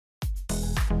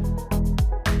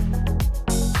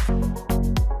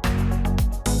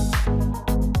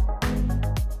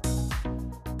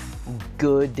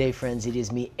Good day, friends. It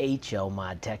is me,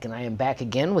 HLModTech, and I am back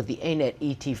again with the Anet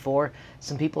ET4.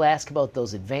 Some people ask about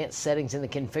those advanced settings in the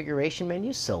configuration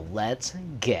menu, so let's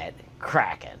get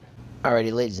cracking.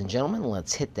 Alrighty, ladies and gentlemen,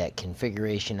 let's hit that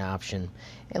configuration option,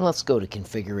 and let's go to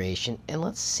configuration, and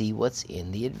let's see what's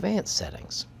in the advanced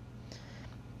settings.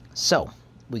 So,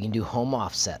 we can do home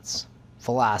offsets,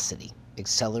 velocity,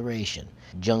 acceleration,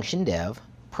 junction dev,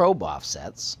 probe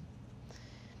offsets,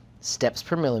 steps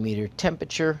per millimeter,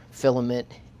 temperature, filament,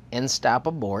 end stop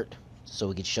abort, so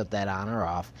we can shut that on or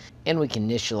off, and we can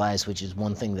initialize, which is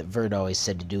one thing that Vert always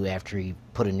said to do after he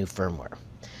put a new firmware.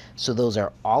 So those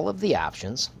are all of the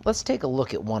options. Let's take a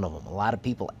look at one of them. A lot of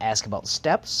people ask about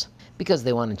steps because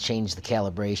they want to change the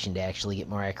calibration to actually get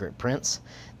more accurate prints.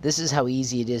 This is how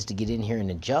easy it is to get in here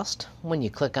and adjust. When you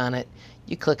click on it,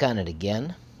 you click on it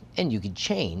again, and you can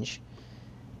change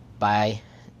by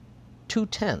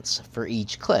 0.2 for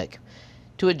each click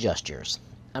to adjust yours.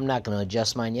 I'm not going to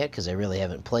adjust mine yet because I really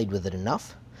haven't played with it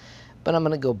enough, but I'm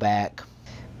going to go back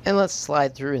and let's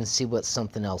slide through and see what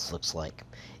something else looks like.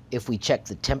 If we check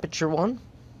the temperature one,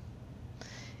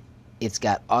 it's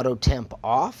got auto temp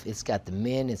off, it's got the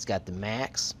min, it's got the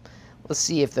max. Let's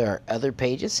see if there are other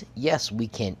pages. Yes, we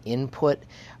can input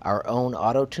our own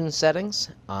auto tune settings.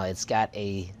 It's got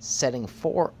a setting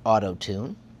for auto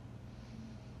tune.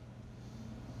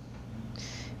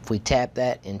 If we tap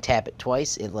that and tap it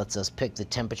twice, it lets us pick the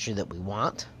temperature that we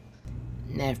want.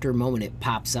 And after a moment, it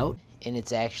pops out, and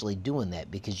it's actually doing that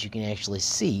because you can actually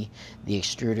see the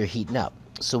extruder heating up.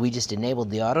 So we just enabled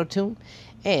the auto tune,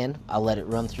 and I'll let it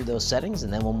run through those settings,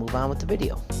 and then we'll move on with the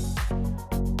video.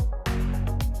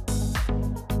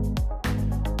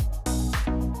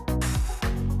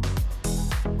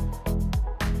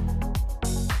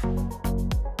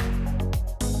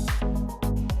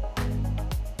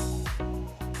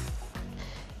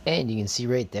 And you can see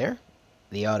right there,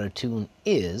 the auto tune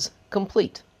is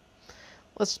complete.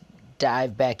 Let's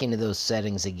dive back into those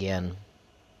settings again.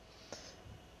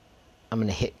 I'm going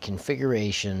to hit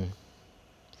configuration,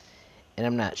 and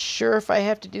I'm not sure if I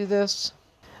have to do this,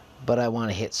 but I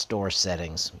want to hit store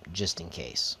settings just in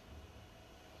case.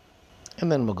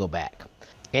 And then we'll go back.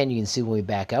 And you can see when we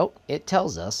back out, it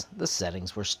tells us the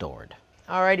settings were stored.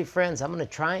 Alrighty, friends, I'm going to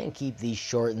try and keep these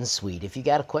short and sweet. If you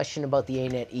got a question about the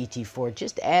Anet ET4,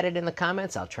 just add it in the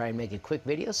comments. I'll try and make a quick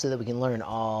video so that we can learn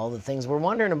all the things we're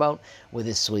wondering about with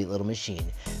this sweet little machine.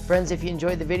 Friends, if you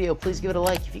enjoyed the video, please give it a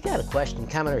like. If you got a question,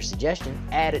 comment, or suggestion,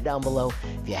 add it down below.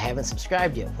 If you haven't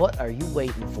subscribed yet, what are you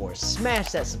waiting for?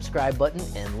 Smash that subscribe button,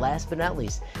 and last but not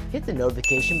least, hit the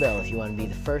notification bell if you want to be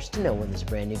the first to know when there's a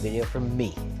brand new video from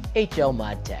me,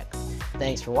 HLModTech.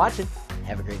 Thanks for watching.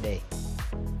 Have a great day.